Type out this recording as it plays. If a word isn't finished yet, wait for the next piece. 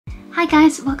Hi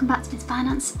guys, welcome back to Miss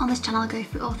Finance. On this channel I'll go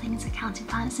through all things accounting,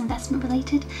 finance, investment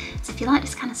related. So if you like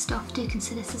this kind of stuff, do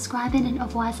consider subscribing, and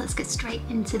otherwise let's get straight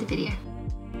into the video.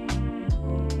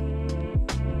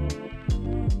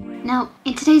 Now,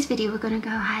 in today's video we're going to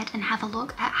go ahead and have a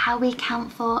look at how we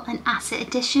account for an asset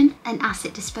addition, an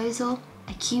asset disposal,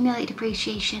 accumulated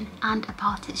depreciation and a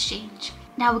part exchange.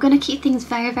 Now we're going to keep things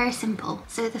very simple.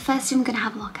 So the first thing we're going to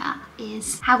have a look at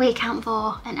is how we account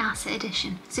for an asset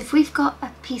addition. So if we've got a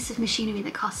piece of machinery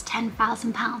that costs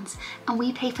 £10,000 and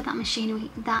we pay for that machinery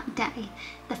that day,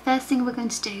 the first thing we're going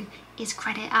to do is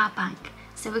credit our bank.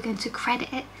 So we're going to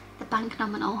credit the bank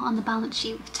nominal on the balance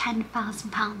sheet with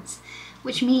 £10,000,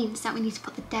 which means that we need to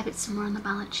put the debit somewhere on the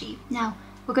balance sheet. Now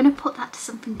we're going to put that to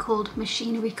something called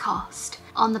machinery cost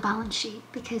on the balance sheet,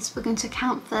 because we're going to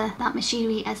account for that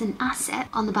machinery as an asset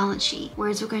on the balance sheet,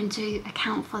 whereas we're going to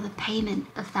account for the payment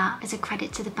of that as a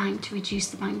credit to the bank to reduce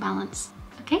the bank balance.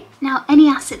 Okay, now any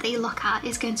asset that you look at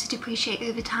is going to depreciate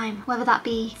over time, whether that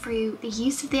be through the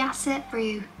use of the asset,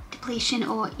 through depletion,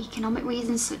 or economic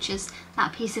reasons such as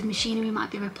that piece of machinery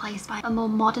might be replaced by a more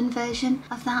modern version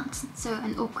of that, so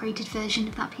an upgraded version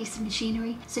of that piece of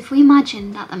machinery. So if we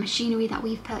imagine that the machinery that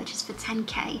we've purchased for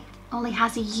 10k only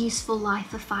has a useful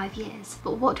life of 5 years.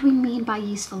 But what do we mean by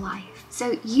useful life?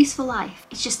 So useful life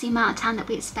is just the amount of time that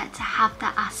we expect to have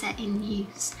that asset in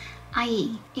use.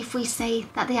 i.e., if we say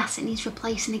that the asset needs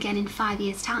replacing again in 5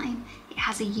 years time, it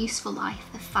has a useful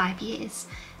life of 5 years.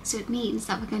 So it means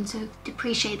that we're going to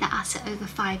depreciate that asset over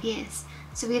 5 years.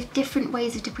 So we have different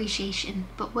ways of depreciation,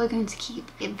 but we're going to keep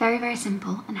it very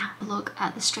simple and have a look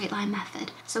at the straight line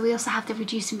method. So we also have the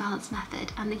reducing balance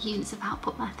method and the units of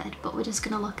output method, but we're just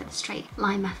going to look at the straight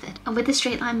line method. And with the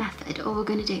straight line method, all we're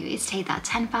going to do is take that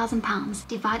 £10,000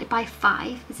 divided by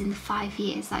 5, as in the 5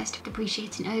 years that is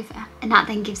depreciating over, and that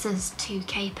then gives us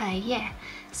 2k per year.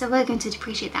 So we're going to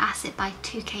depreciate the asset by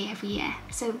 2k every year.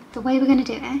 So the way we're going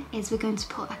to do it is we're going to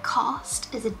put a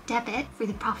cost as a debit through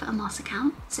the profit and loss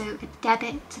account. So a debit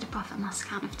to the profit and loss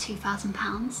account of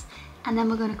 £2,000, and then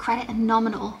we're going to credit a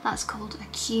nominal that's called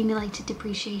accumulated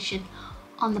depreciation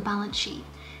on the balance sheet.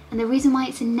 And the reason why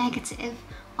it's a negative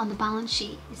on the balance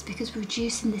sheet is because we're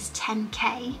reducing this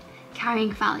 10k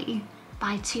carrying value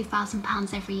by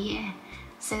 £2,000 every year.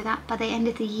 So that by the end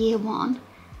of the year 1,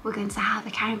 we're going to have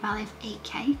a carrying value of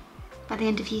 8k. By the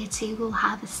end of year 2, we'll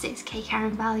have a 6k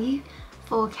carrying value,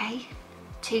 4k,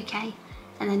 2k,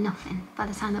 and then nothing by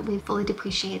the time that we've fully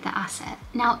depreciated the asset.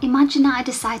 Now imagine that I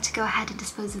decide to go ahead and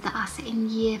dispose of the asset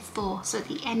in year 4, so at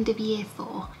the end of year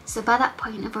 4. So by that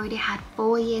point I've already had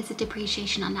 4 years of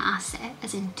depreciation on the asset,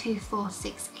 as in 2, 4,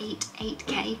 6,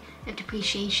 8k of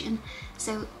depreciation.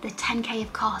 So the 10k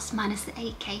of cost minus the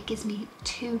 8k gives me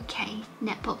 2k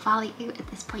net book value at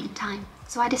this point in time.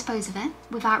 So I dispose of it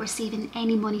without receiving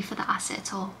any money for the asset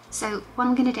at all. So what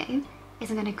I'm going to do is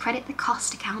I'm going to credit the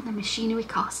cost account, the machinery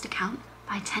cost account,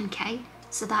 by 10k,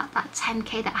 so that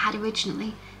 10k that I had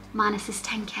originally minus this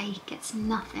 10k gets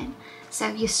nothing. So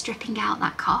you're stripping out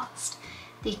that cost.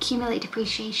 The accumulated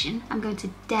depreciation I'm going to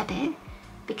debit,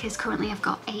 because currently I've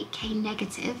got 8k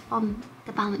negative on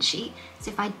the balance sheet.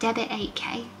 So if I debit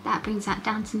 8k, that brings that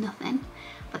down to nothing.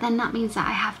 But then that means that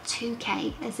I have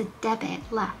 2k as a debit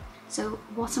left. So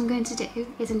what I'm going to do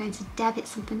is I'm going to debit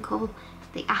something called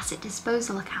the asset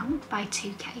disposal account by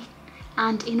 2k.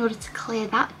 And in order to clear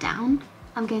that down,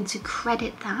 I'm going to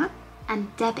credit that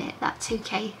and debit that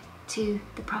 2k to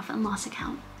the profit and loss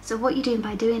account. So what you're doing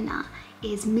by doing that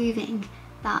is moving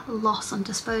that loss on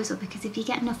disposal, because if you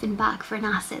get nothing back for an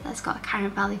asset that's got a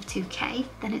carrying value of 2k,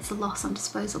 then it's a loss on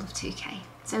disposal of 2k.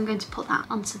 So I'm going to put that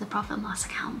onto the profit and loss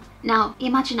account. Now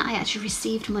imagine I actually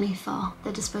received money for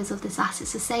the disposal of this asset.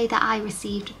 So say that I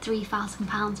received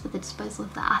 £3,000 for the disposal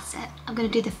of that asset. I'm going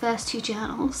to do the first 2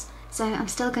 journals. So I'm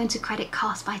still going to credit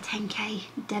cost by 10k,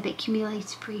 debit accumulated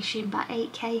depreciation by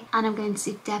 8k, and I'm going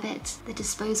to debit the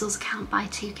disposals account by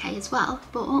 2k as well.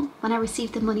 But when I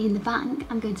receive the money in the bank,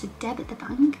 I'm going to debit the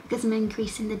bank because I'm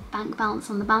increasing the bank balance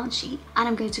on the balance sheet, and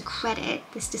I'm going to credit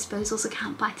this disposals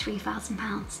account by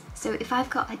 £3,000. So if I've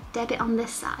got a debit on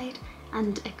this side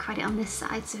and a credit on this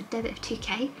side, so a debit of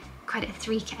 2k, credit of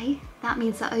 3k, that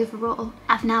means that overall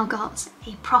I've now got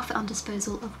a profit on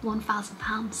disposal of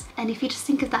 £1,000. And if you just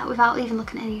think of that without even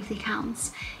looking at any of the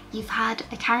accounts, you've had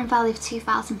a carrying value of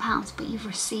 £2,000, but you've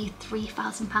received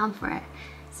 £3,000 for it.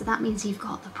 So that means you've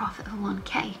got the profit of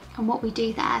 1k. And what we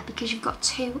do there, because you've got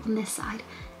 2 on this side,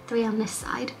 3 on this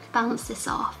side, balance this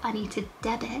off, I need to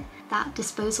debit that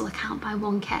disposal account by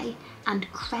 1k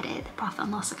and credit the profit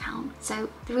and loss account. So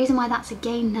the reason why that's a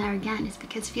gain there again is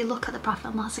because if you look at the profit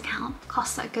and loss account,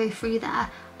 costs that go through there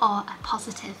are a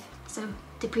positive. So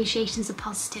depreciation's a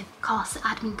positive, costs,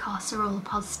 admin costs are all a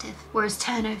positive, whereas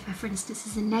turnover, for instance,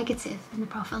 is a negative in the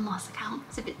profit and loss account.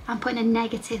 So if I'm putting a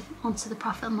negative onto the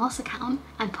profit and loss account,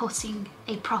 I'm putting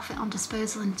a profit on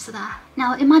disposal into there.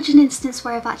 Now imagine an instance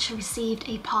where I've actually received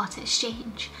a part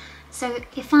exchange. So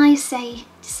if I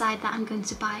decide that I'm going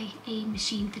to buy a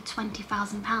machine for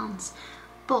 £20,000,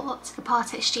 but the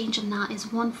part exchange on that is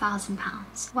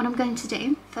 £1,000. What I'm going to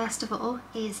do, first of all,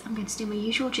 is I'm going to do my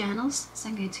usual journals. So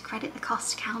I'm going to credit the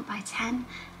cost account by 10,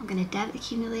 I'm going to debit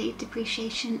accumulated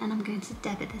depreciation, and I'm going to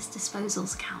debit this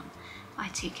disposals account by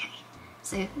 2k.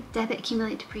 So debit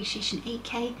accumulated depreciation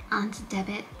 8k and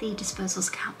debit the disposals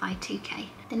account by 2k.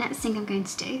 The next thing I'm going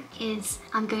to do is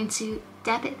I'm going to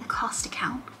debit the cost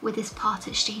account with this part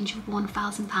exchange of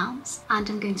 £1,000, and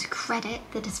I'm going to credit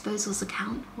the disposals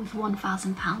account with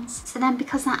 £1,000. So then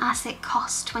because that asset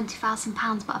costs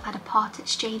 £20,000 but I've had a part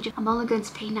exchange, I'm only going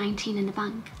to pay 19 in the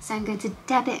bank. So I'm going to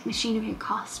debit machinery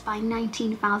costs by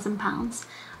 £19,000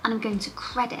 and I'm going to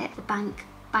credit the bank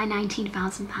by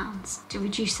 £19,000 to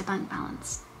reduce the bank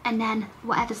balance. And then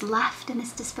whatever's left in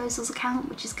this disposals account,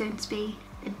 which is going to be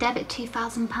the debit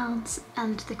 £2,000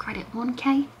 and the credit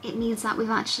 1k, it means that we've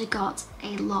actually got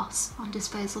a loss on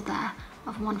disposal there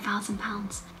of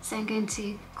 £1,000. So I'm going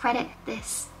to credit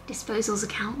this disposals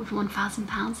account with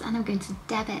 £1,000 and I'm going to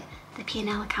debit the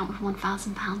P&L account with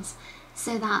 £1,000,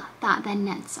 so that then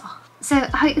nets off. So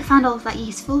I hope you found all of that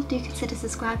useful. Do consider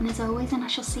subscribing as always, and I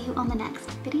shall see you on the next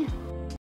video.